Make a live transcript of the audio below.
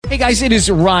Hey guys, it is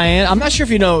Ryan. I'm not sure if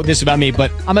you know this about me, but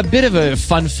I'm a bit of a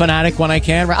fun fanatic when I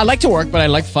can. I like to work, but I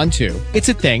like fun too. It's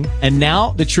a thing. And now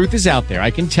the truth is out there.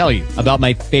 I can tell you about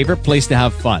my favorite place to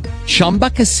have fun. Chumba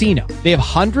Casino. They have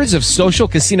hundreds of social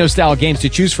casino style games to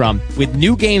choose from with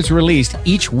new games released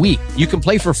each week. You can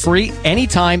play for free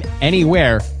anytime,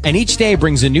 anywhere. And each day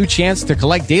brings a new chance to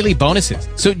collect daily bonuses.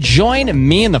 So join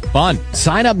me in the fun.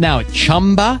 Sign up now at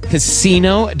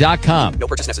ChumbaCasino.com. No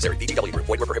purchase necessary. VGW Group.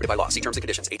 Void where prohibited by law. See terms and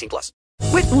conditions. 18+.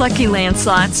 With Lucky Land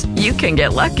Slots, you can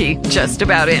get lucky just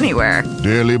about anywhere.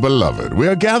 Dearly beloved, we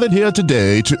are gathered here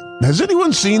today to... Has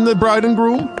anyone seen the bride and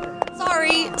groom?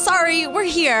 Sorry, we're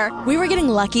here. We were getting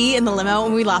lucky in the limo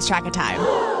and we lost track of time.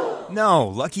 No,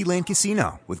 Lucky Land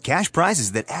Casino, with cash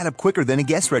prizes that add up quicker than a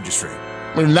guest registry.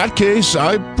 In that case,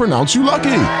 I pronounce you lucky.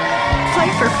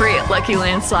 Play for free at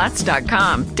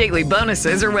LuckyLandSlots.com. Daily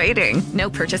bonuses are waiting. No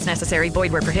purchase necessary.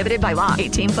 Void where prohibited by law.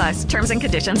 18+. Terms and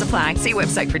conditions apply. See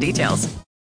website for details.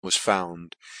 Was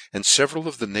found, and several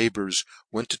of the neighbors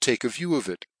went to take a view of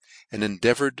it, and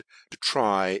endeavored to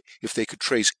try if they could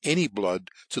trace any blood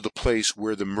to the place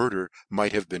where the murder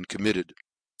might have been committed.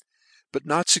 But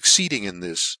not succeeding in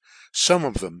this, some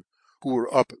of them, who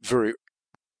were up very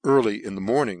early in the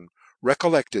morning,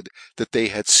 recollected that they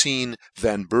had seen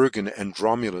Van Bergen and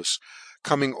Dromulus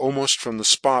coming almost from the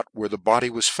spot where the body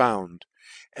was found,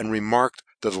 and remarked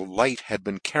that a light had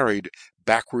been carried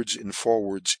backwards and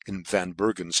forwards in Van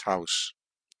Bergen's house.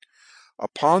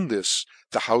 Upon this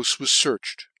the house was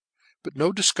searched, but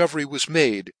no discovery was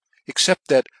made, except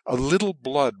that a little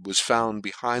blood was found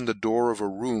behind the door of a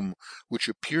room which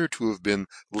appeared to have been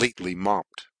lately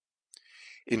mopped.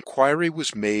 Inquiry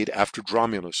was made after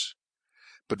Dromulus,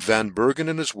 but Van Bergen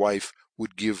and his wife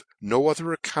would give no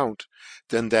other account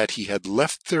than that he had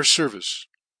left their service,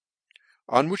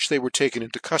 on which they were taken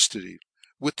into custody,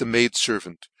 with the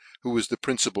maid-servant, who was the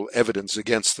principal evidence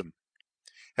against them.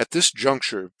 At this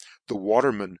juncture, the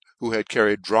waterman who had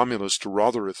carried Dromulus to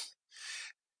Rotherhithe,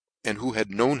 and who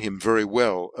had known him very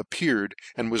well, appeared,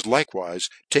 and was likewise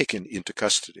taken into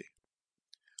custody.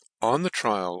 On the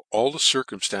trial, all the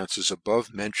circumstances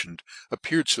above mentioned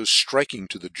appeared so striking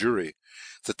to the jury,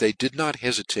 that they did not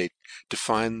hesitate to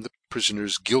find the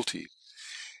prisoners guilty,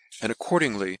 and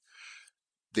accordingly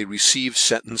they received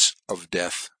sentence of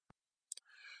death.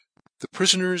 The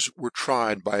prisoners were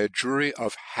tried by a jury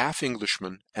of half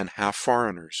Englishmen and half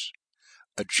foreigners,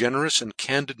 a generous and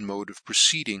candid mode of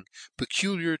proceeding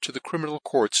peculiar to the criminal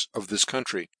courts of this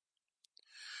country.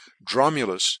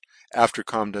 Dromulus, after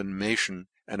condemnation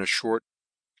and a short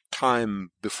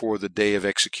time before the day of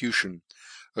execution,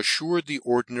 assured the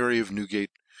Ordinary of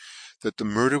Newgate that the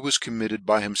murder was committed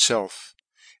by himself,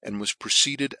 and was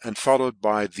preceded and followed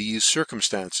by these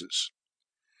circumstances: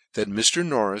 that Mr.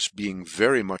 Norris being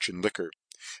very much in liquor,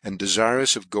 and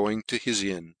desirous of going to his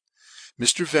inn,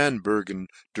 Mr. Van Bergen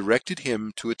directed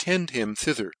him to attend him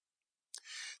thither;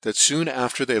 that soon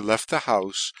after they left the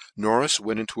house, Norris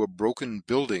went into a broken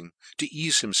building to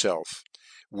ease himself,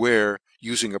 where,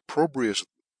 using opprobrious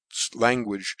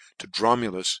language to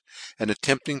Dromulus, and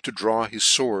attempting to draw his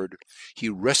sword, he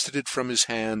wrested it from his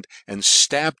hand, and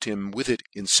stabbed him with it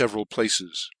in several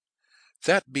places.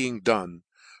 That being done,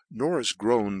 Norris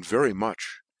groaned very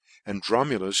much, and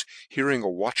Dromulus, hearing a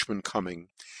watchman coming,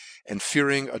 and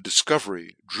fearing a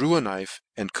discovery, drew a knife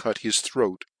and cut his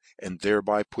throat, and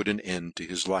thereby put an end to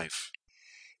his life.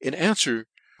 In answer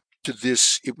to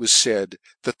this it was said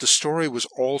that the story was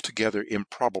altogether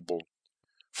improbable,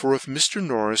 for if Mr.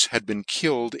 Norris had been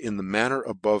killed in the manner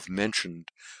above mentioned,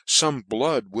 some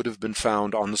blood would have been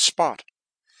found on the spot,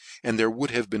 and there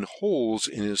would have been holes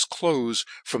in his clothes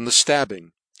from the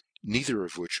stabbing, neither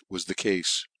of which was the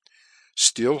case.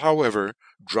 Still, however,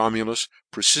 Dromulus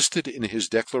persisted in his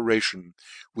declaration,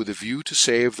 with a view to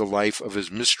save the life of his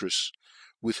mistress,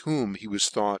 with whom he was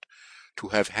thought to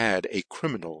have had a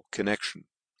criminal connection;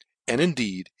 and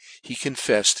indeed he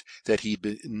confessed that he had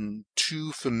been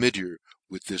too familiar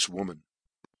with this woman.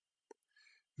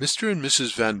 Mr. and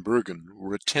Mrs. Van Bergen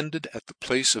were attended at the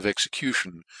place of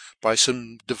execution by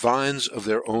some divines of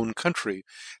their own country,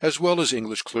 as well as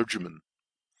English clergymen,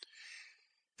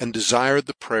 and desired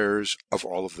the prayers of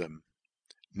all of them.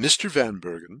 Mr. Van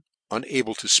Bergen,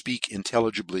 unable to speak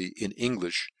intelligibly in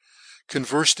English,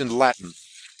 conversed in Latin,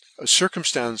 a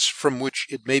circumstance from which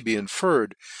it may be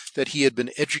inferred that he had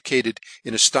been educated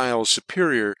in a style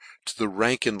superior to the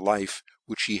rank in life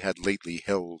which he had lately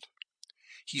held.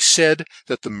 He said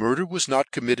that the murder was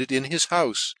not committed in his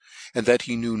house, and that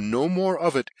he knew no more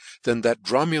of it than that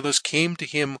Dromulus came to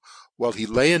him while he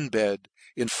lay in bed,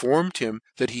 informed him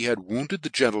that he had wounded the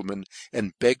gentleman,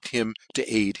 and begged him to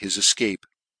aid his escape.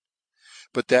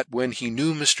 but that when he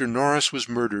knew Mr. Norris was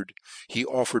murdered, he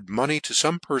offered money to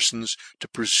fome perfons to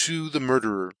pursue the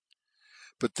murderer;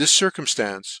 but this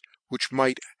circumftance, which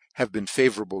might have been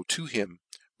favourable to him,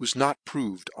 was not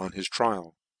proved on his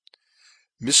trial.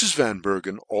 Mrs. Van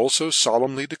Bergen alfo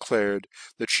folemnly declared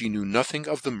that fhe knew nothing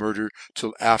of the murder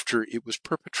till after it was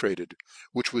perpetrated,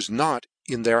 which was not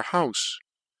in their houfe;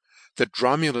 that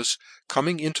Dromulus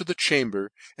coming into the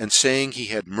chamber, and faying he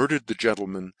had murdered the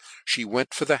gentleman, fhe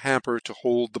went for the hamper to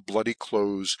hold the bloody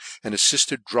cloaths, and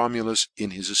affifted Dromulus in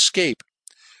his efcape,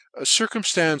 a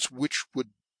circumftance which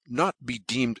would not be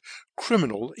deemed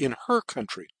criminal in her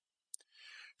country.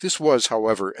 This was,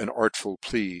 however, an artful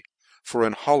plea; for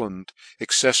in Holland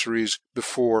acceffaries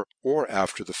before or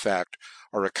after the fact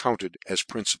are accounted as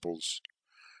principals.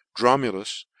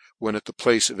 Dromulus, when at the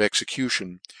place of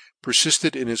execution,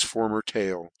 perfifted in his former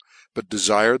tale, but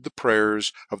delired the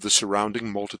prayers of the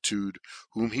furrounding multitude,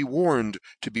 whom he warned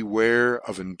to beware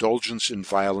of indulgence in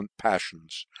violent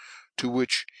paffions, to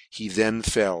which he then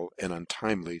fell an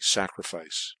untimely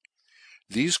facrifice.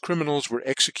 Thefe criminals were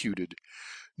executed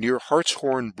near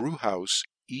Hartshorn Brewhoufe,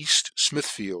 East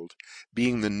Smithfield,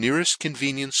 being the neareft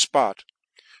convenient fpot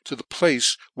to the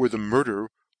place where the murder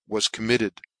was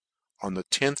committed, on the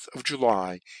 10th of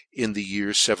July, in the year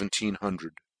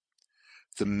 1700.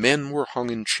 The men were hung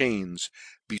in chains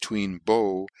between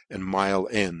Bow and Mile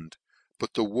End,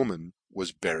 but the woman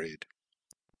was buried.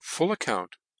 Full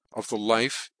account of the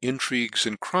life, intrigues,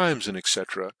 and crimes, &c.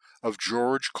 of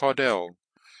George Caudel,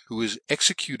 who was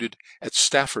executed at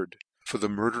Stafford for the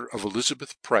murder of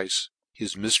Elizabeth Price,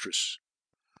 his miftrefs.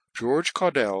 George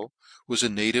Caudel was a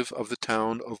native of the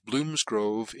town of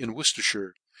Bloomsgrove in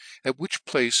Worcestershire, at which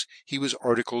place he was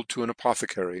articled to an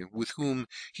apothecary, with whom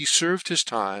he ferved his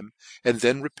time, and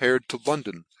then repaired to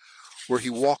London, where he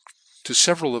walked to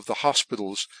feveral of the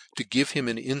hofpitals to give him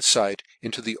an infight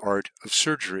into the art of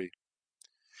furgery.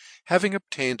 Having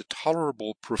obtained a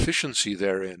tolerable proficiency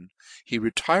therein, he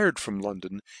retired from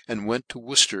London and went to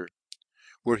Worcester,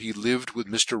 where he lived with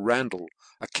Mr. Randall,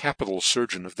 a capital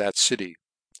furgeon of that city;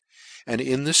 and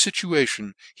in this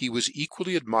fituation he was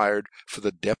equally admired for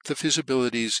the depth of his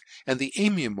abilities and the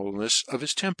amiableness of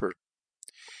his temper.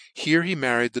 Here he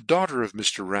married the daughter of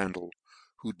Mr. Randall,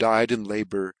 who died in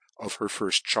labour of her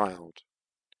firft child.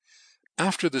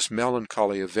 After this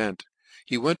melancholy event,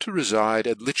 he went to refide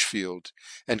at Lichfield,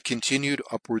 and continued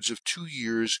upwards of 2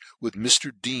 years with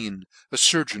Mr. Dean, a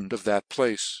furgeon of that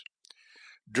place.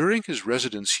 During his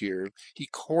residence here he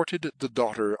courted the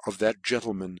daughter of that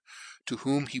gentleman, to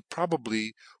whom he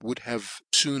probably would have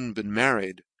foon been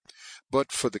married,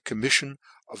 but for the commiffion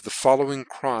of the following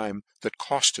crime that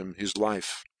coft him his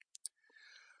life.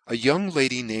 A young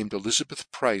lady named Elizabeth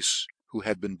Price, who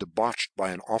had been debauched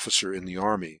by an officer in the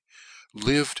army,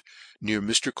 lived near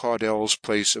Mr. Caudel's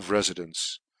place of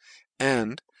residence,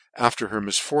 and, after her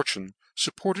misfortune,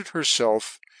 fupported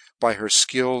herfelf by her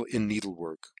fkill in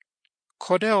needlework.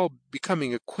 Caudel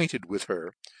becoming acquainted with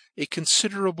her, a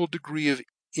confiderable degree of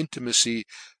intimacy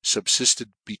fubfifted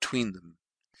between them,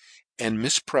 and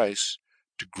Miss Price,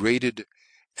 degraded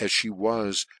as fhe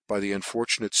was by the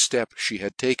unfortunate step fhe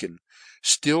had taken,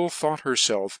 ftill thought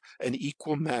herfelf an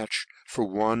equal match for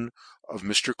one of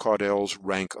Mr. Caudel's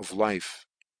rank of life.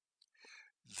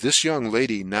 This young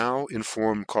lady now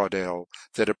informed Caudel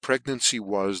that a pregnancy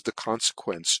was the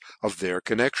confequence of their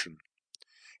connection,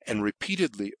 and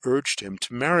repeatedly urged him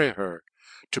to marry her,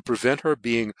 to prevent her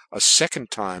being a fecond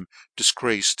time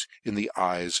difgraced in the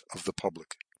eyes of the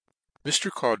public.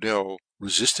 Mr. Caudel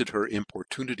refifted her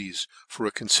importunities for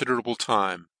a considerable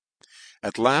time.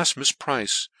 At laft Miss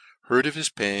Price heard of his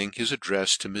paying his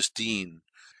addrefs to Miss Dean,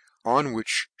 on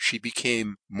which fhe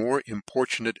became more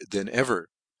importunate than ever,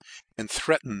 and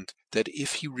threatened that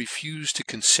if he refufed to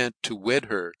confent to wed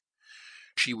her,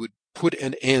 fhe would put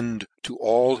an end to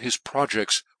all his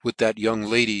projects with that young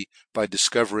lady by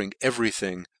difcovering every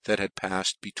thing that had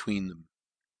palled between them.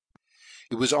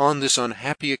 It was on this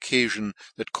unhappy occafion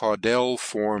that Caudel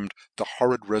formed the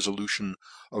horrid refolution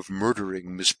of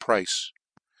murdering Miss Price;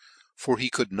 for he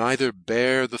could neither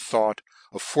bear the thought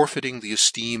of forfeiting the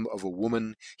efteem of a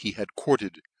woman he had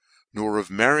courted, nor of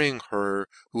marrying her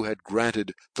who had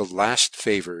granted the laft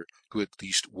favour to at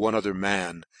least one other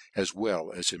man as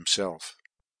well as himfelf.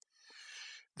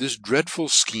 This dreadful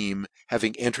fcheme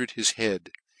having entered his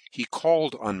head, he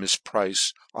called on Miss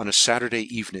Price on a Saturday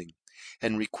evening,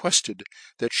 and requested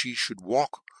that fhe should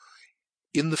walk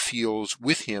in the fields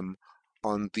with him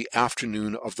on the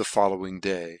afternoon of the following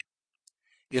day,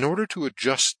 in order to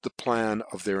adjuft the plan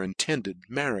of their intended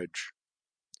marriage.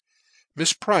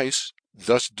 Miss Price,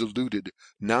 thus deluded,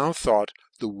 now thought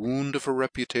the wound of her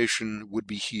reputation would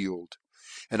be healed,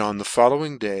 and on the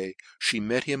following day she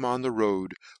met him on the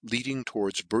road leading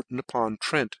towards Burton upon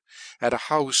Trent, at a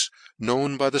houfe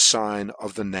known by the fign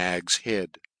of the Nag's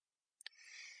Head.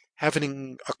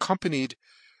 Having accompanied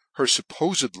her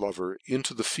fuppofed lover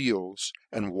into the fields,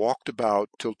 and walked about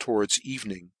till towards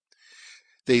evening,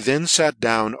 they then fat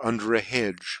down under a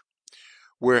hedge,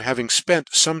 where having fpent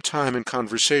fome time in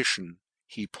converfation,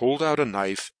 he pulled out a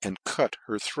knife and cut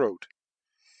her throat,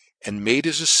 and made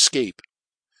his efcape,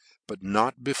 but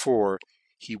not before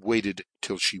he waited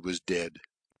till fhe was dead.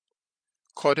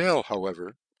 Caudel,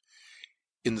 however,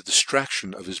 in the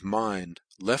diftraction of his mind,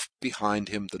 left behind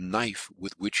him the knife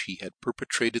with which he had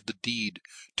perpetrated the deed,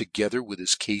 together with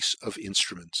his cafe of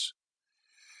instruments.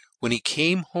 When he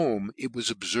came home it was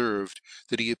obferved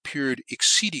that he appeared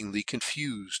exceedingly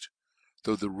confufed,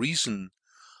 though the reafon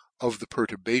of the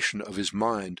perturbation of his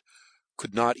mind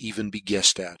could not even be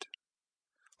gueffed at.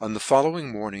 On the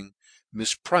following morning,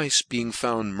 Miss Price being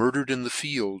found murdered in the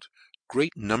field,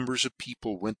 great numbers of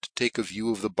people went to take a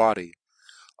view of the body,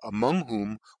 among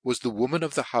whom was the woman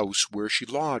of the houfe where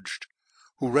fhe lodged,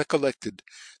 who recollected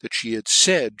that fhe had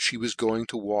faid fhe was going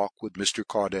to walk with Mr.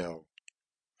 Caudel;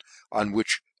 on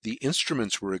which the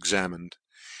instruments were examined,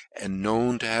 and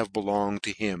known to have belonged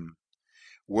to him,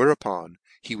 whereupon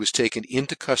he was taken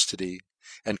into cuftody,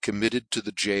 and committed to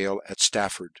the gaol at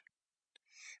Stafford,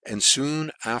 and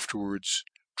foon afterwards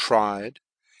tried.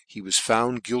 He was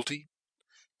found guilty,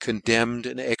 condemned,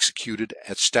 and executed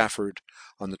at Stafford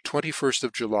on the 21ft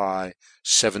of July,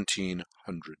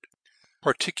 1700.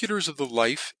 Particulars of the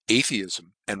life,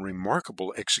 atheifm, and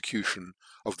remarkable execution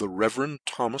of the Reverend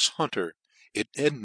Thomas Hunter, in